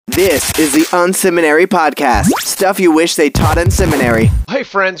This is the unSeminary podcast. Stuff you wish they taught in seminary. Hey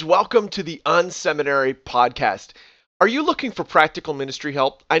friends, welcome to the unSeminary podcast. Are you looking for practical ministry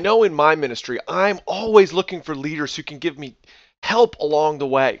help? I know in my ministry, I'm always looking for leaders who can give me help along the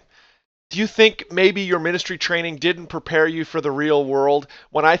way. Do you think maybe your ministry training didn't prepare you for the real world?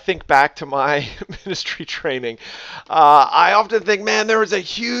 When I think back to my ministry training, I often think, man, there was a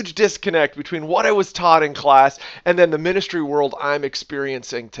huge disconnect between what I was taught in class and then the ministry world I'm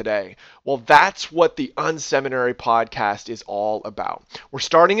experiencing today. Well, that's what the unSeminary podcast is all about. We're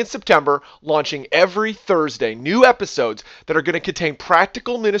starting in September, launching every Thursday, new episodes that are going to contain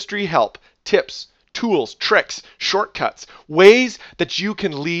practical ministry help, tips, tools, tricks, shortcuts, ways that you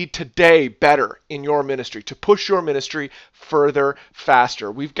can lead today better in your ministry, to push your ministry further, faster.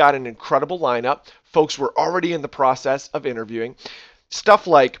 We've got an incredible lineup. Folks, we're already in the process of interviewing. Stuff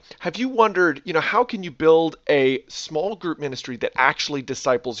like, have you wondered, how can you build a small group ministry that actually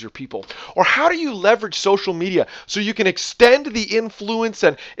disciples your people? Or how do you leverage social media so you can extend the influence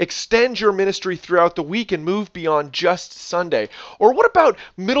and extend your ministry throughout the week and move beyond just Sunday? Or what about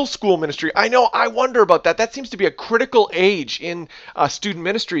middle school ministry? I wonder about that. That seems to be a critical age in student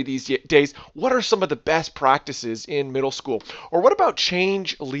ministry these days. What are some of the best practices in middle school? Or what about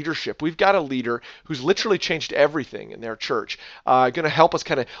change leadership? We've got a leader who's literally changed everything in their church. Going to help us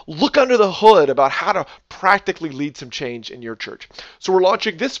kind of look under the hood about how to practically lead some change in your church. So we're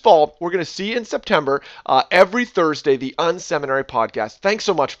launching this fall. We're going to see you in September, every Thursday, the unSeminary podcast. Thanks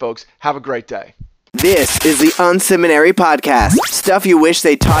so much, folks. Have a great day. This is the unSeminary podcast. Stuff you wish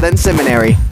they taught in seminary.